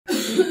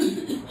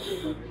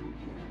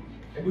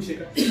Hebu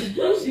shika.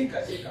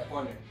 Shika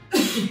pole.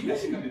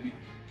 Shika baby.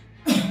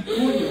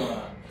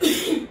 Kunywa.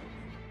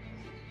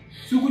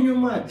 Sikunywa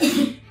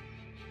maji.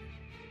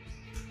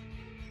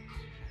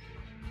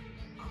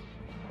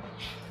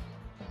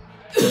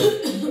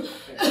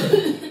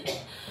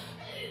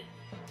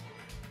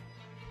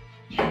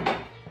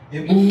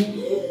 Hebu.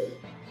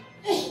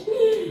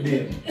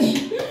 Babe.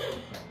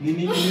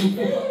 Nini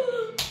mfupa?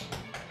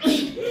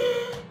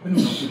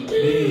 Kwani unakula?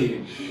 Babe.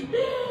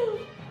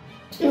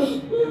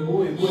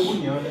 Hebu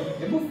nione.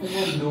 Hebu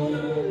fungua mdomo.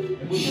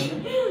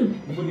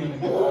 Hebu nione.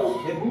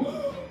 Hebu.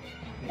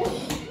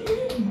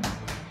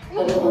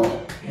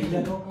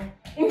 Haijatoka.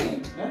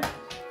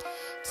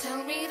 Tell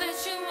me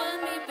that you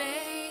want me,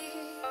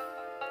 babe.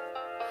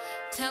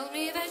 Tell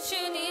me that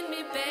you need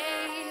me,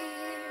 babe.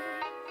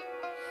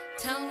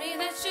 Tell me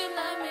that you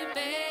love me,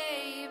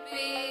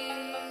 baby.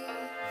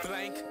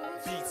 Blank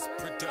Beats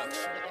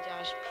Production.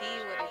 Josh P,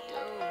 what it do?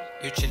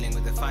 You're chilling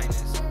with the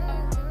finest.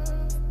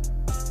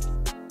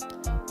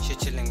 She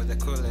chilling with the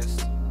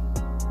coolest.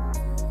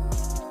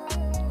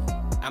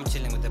 I'm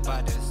chilling with the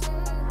baddest.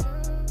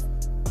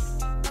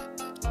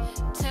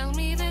 Tell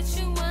me that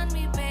you want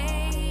me,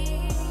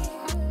 babe.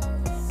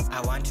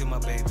 I want you, my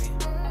baby.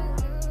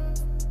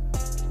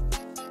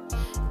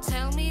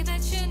 Tell me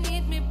that you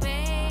need me,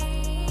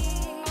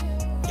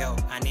 babe. Yo,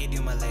 I need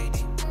you, my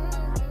lady.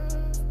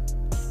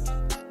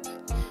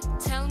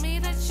 Tell me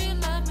that you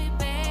love me,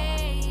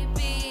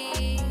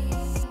 baby.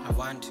 I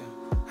want you.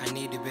 I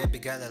need you, baby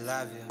girl. I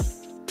love you.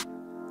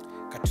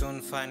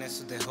 Cartoon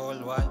finest to the whole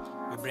world.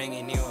 We're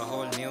bringing you a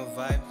whole new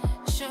vibe.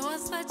 Show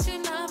us that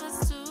you love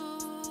us too.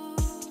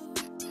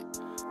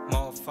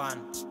 More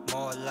fun,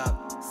 more love.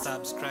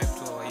 Subscribe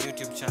to our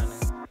YouTube channel.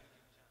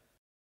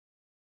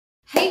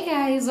 Hey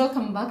guys,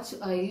 welcome back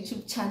to our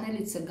YouTube channel.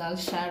 It's your girl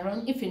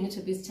Sharon. If you're new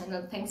to this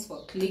channel, thanks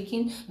for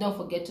clicking. Don't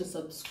forget to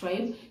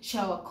subscribe,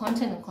 share our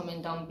content, and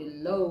comment down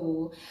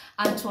below.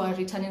 And to our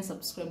returning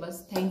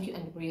subscribers, thank you,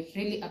 and we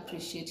really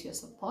appreciate your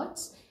support.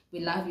 We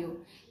love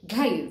you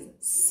guys.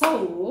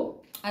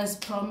 So as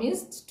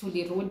promised,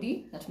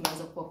 tulirudi na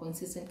tumeweza kuwa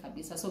consistent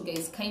kabisa. So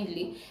guys,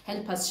 kindly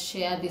help us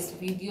share this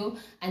video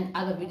and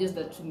other videos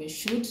that we may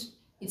shoot.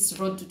 It's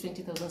road to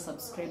 20,000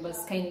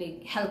 subscribers.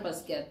 Kindly help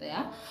us get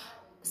there.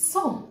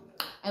 So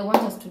I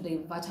want us to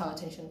divert our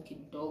attention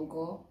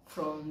kidogo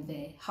from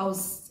the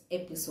house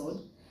episode.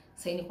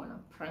 Saini kwa na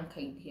prank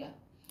idea.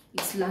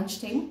 It's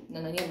lunchtime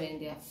na nani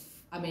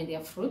ameendea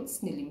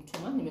fruits.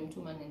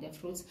 Nimemtuma anaendea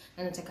fruits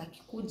na nataka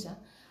kikuja.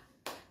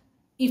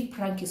 If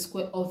prank is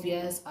quite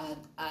obvious,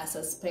 I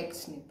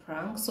suspect ni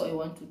prank, so I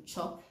want to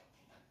chop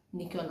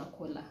nikiwa na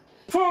cola.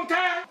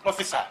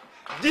 Officer,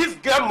 this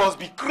girl must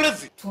be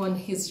crazy. Tuone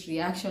his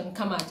reaction,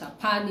 kama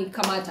atapanic,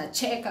 kama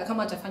atacheka,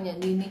 kama atafanya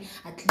nini,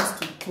 at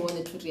least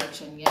tuone tu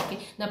reaction yake.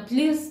 Na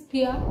please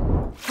pia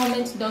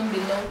comment down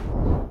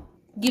below,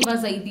 give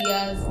us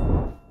ideas,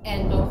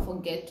 and don't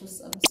forget to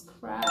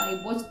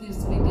subscribe. Watch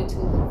this video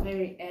till the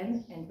very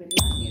end, and we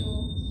love you.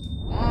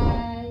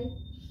 Bye.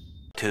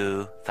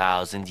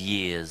 2,000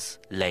 years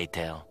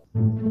later.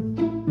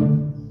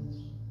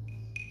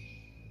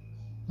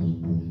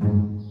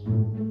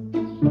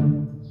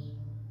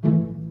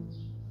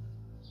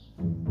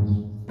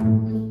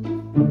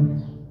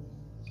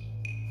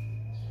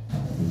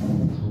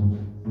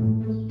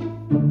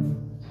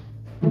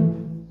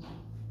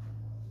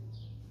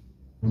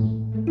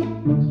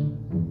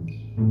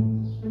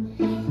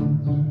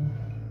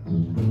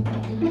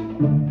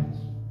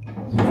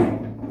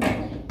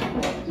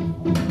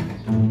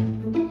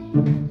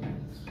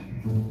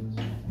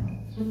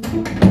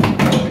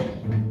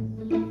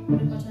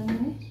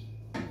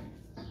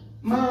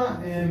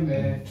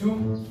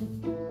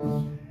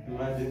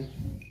 Imagine.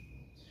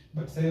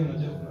 But say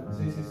unajua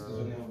say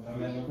season ya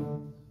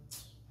watermelon.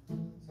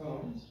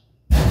 So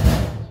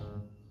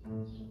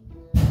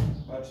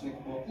but ni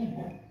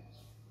kubwa.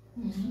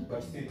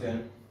 But still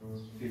 10,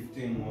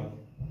 15 more.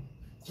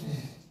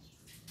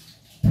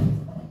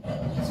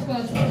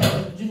 Sikuwa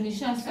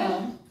junisha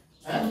saa.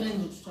 Ule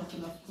ndo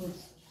tutakula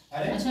fruits.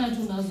 Achana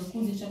tu nazo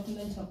kundi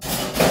chakula itakuwa.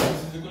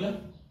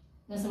 Chakula?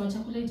 Nasema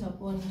chakula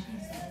itakuwa ni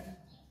sana.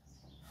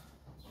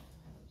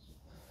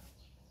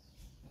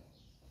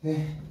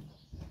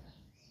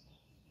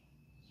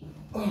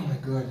 Oh my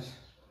god.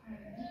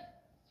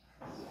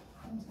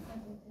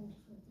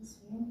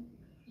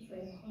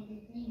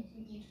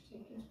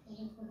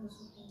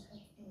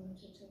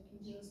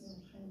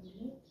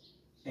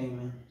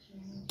 Amen.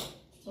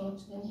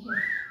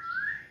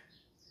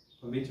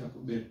 Wabicha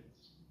kubebe.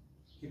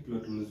 Hii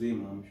plot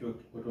mzima, I'm sure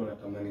watu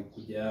wanatamani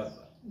kuja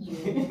hapa.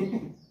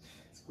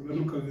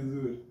 Sikunanuka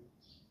vizuri.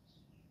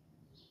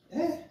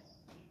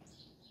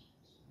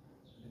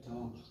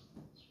 Nitaomba.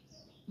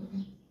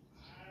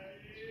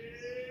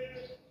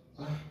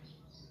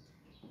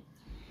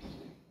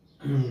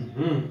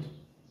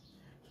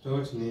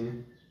 Tutawatch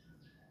nini?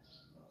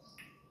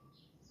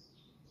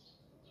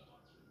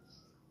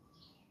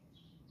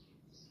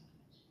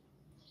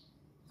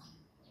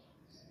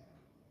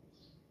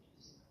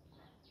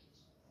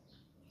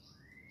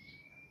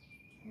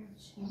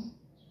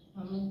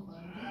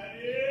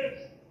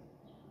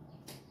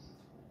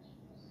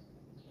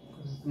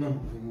 No.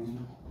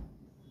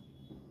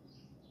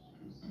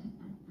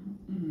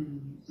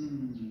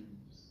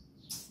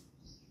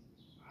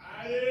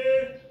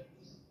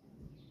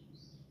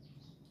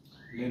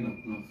 Lena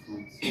kuna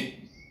fruits.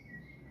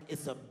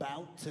 It's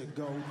about to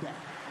go down.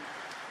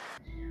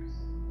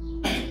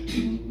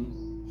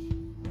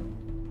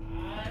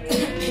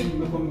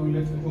 Nimekwambia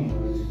ulete homa.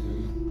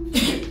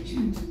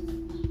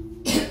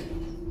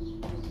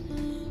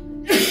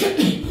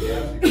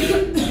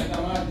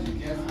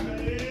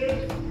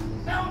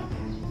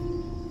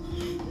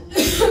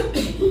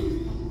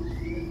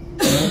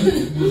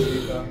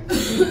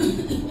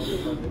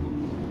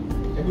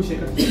 Hebu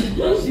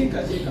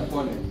shika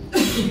pole.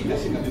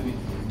 Shika baby.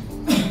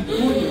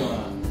 Kunywa.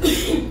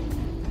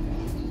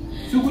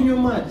 Si kunywa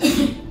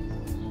maji.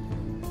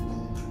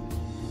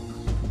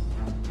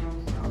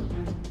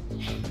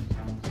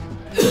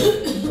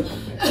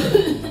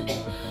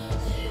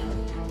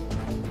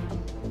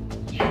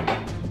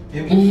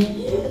 Hebu.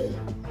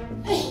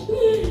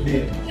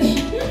 Babe.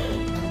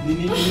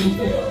 Nini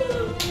mfupa?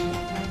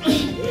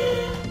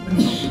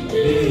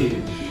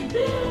 Babe.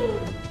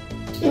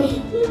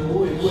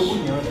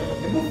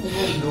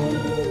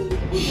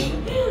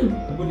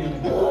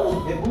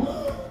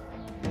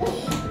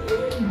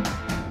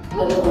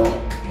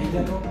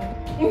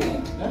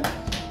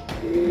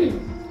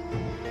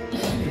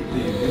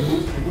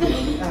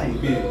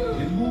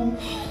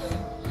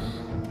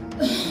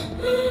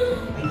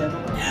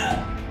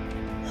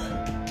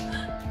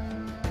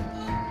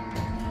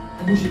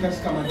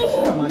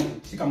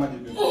 Shika maji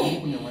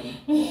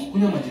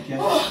kunywa maji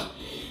kiasi.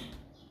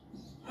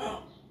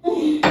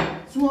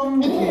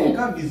 Suamke,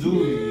 kaa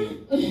vizuri.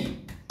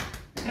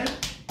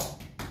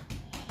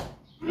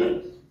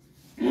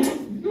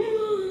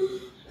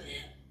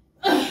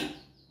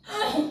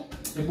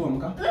 Hebu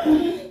amka.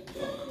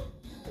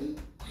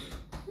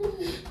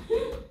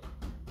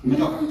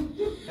 Umetoka?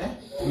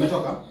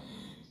 Umetoka?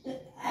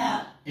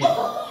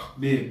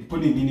 Babe,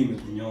 kwani nini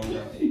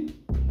imekunyonga?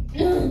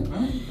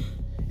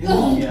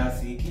 Hebu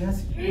kiasi.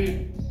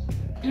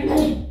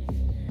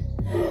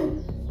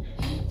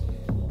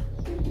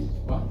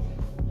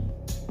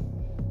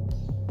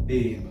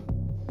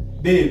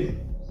 Babe.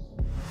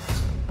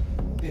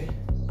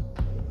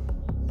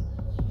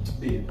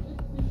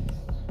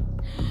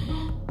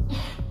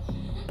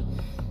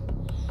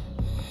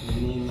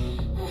 Nini?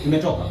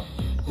 Umetoka?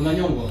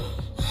 Unanyongo?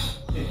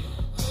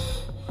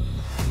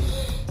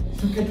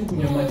 Tuke tu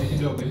kunywa maji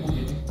kidogo, hebu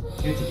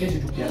keti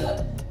tu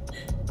kiasi.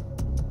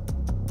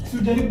 Si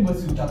ujaribu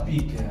basi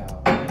utapike.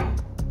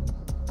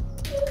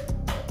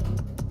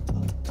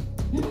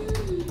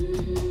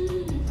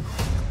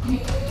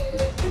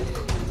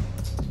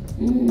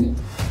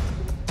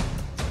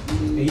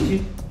 Eishi?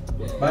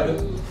 Bado?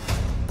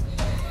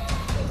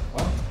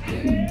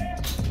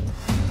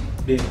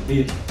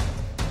 Babe.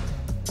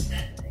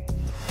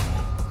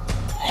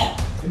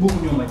 Hebu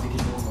kunywa maji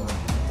kidogo.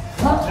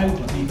 Try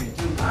utapike.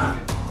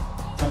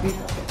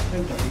 Tapika.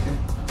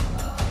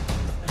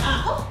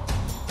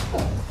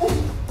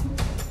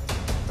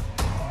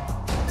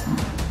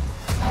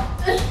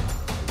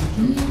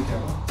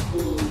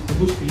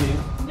 Hebu shikilia.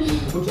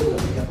 Hebu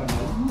tutapika hapa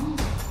ndani.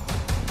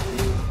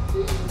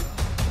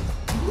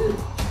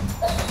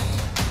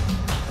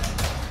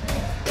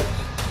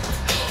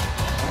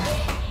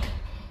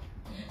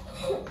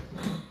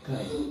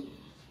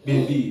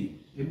 Baby,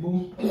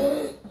 hebu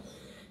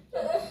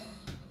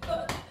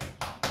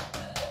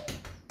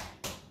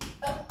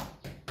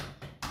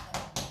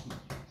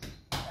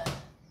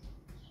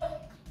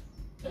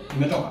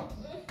umetoka?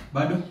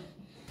 Bado?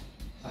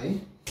 Hai?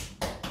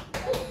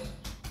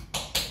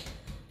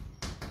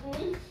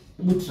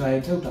 Hebu try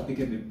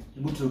utapike baby.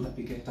 Hebu try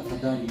utapike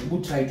tafadhali. Hebu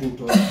try tu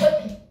utoe.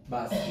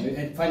 Basi,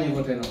 fanya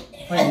hivyo tena.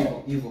 Fanya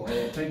hivyo.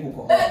 Try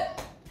kukohoa.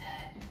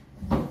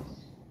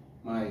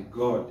 My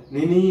God.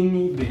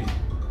 Nini baby?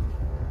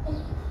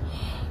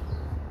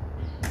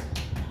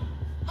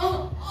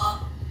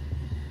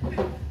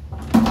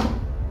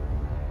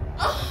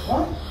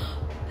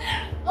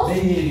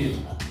 Babe,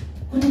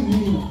 kwani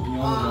nini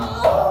unakunyonga?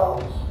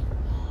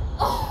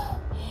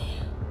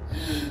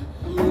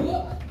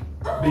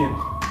 Babe,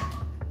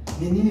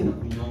 ni nini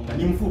unakunyonga?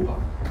 Ni mfupa?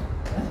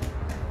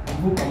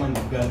 Mfupa ama ni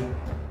gani?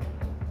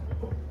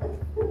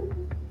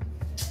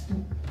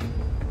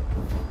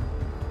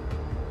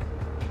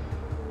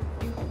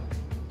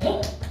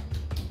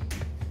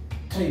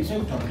 Try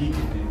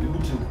utapike babe, hebu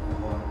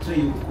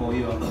try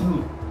kukohoa.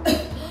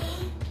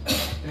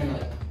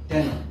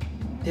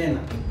 Tena.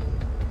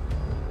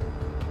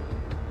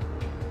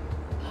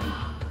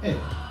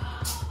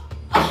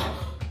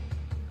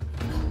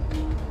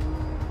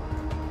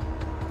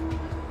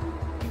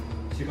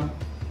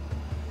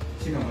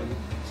 Shika maji.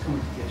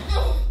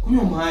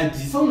 Kunywa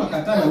maji. Sasa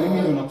unakataa na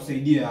mimi ndio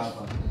nakusaidia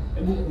hapa.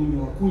 Hebu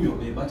kunywa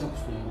babe, acha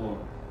kusumbua.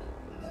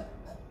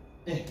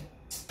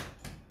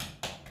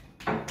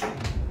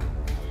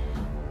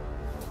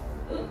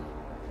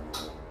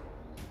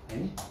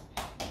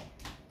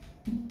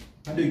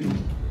 Bado ito.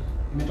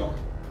 Imetoka.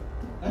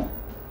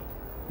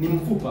 Ni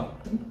mfupa.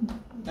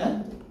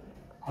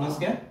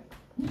 Unasikia?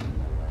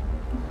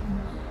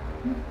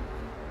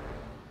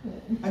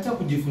 Acha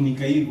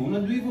kujifunika hivyo.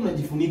 Unajua hivyo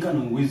unajifunika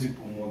na uwezi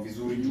pumua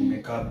vizuri tu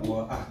umekaa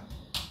bwa.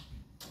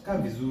 Kaa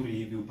vizuri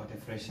hivi upate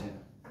fresh air.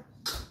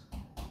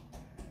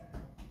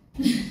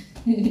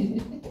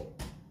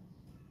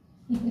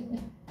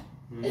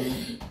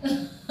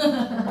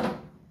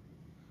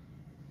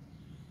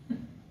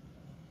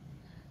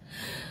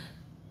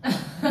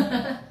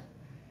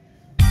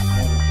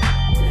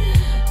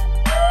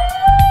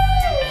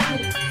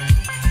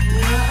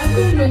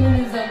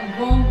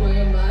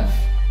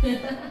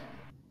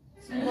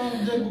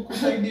 Jaribu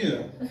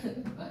kusaidia.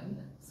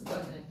 Bana, sikuwa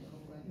najua.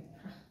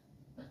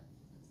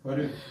 Kwa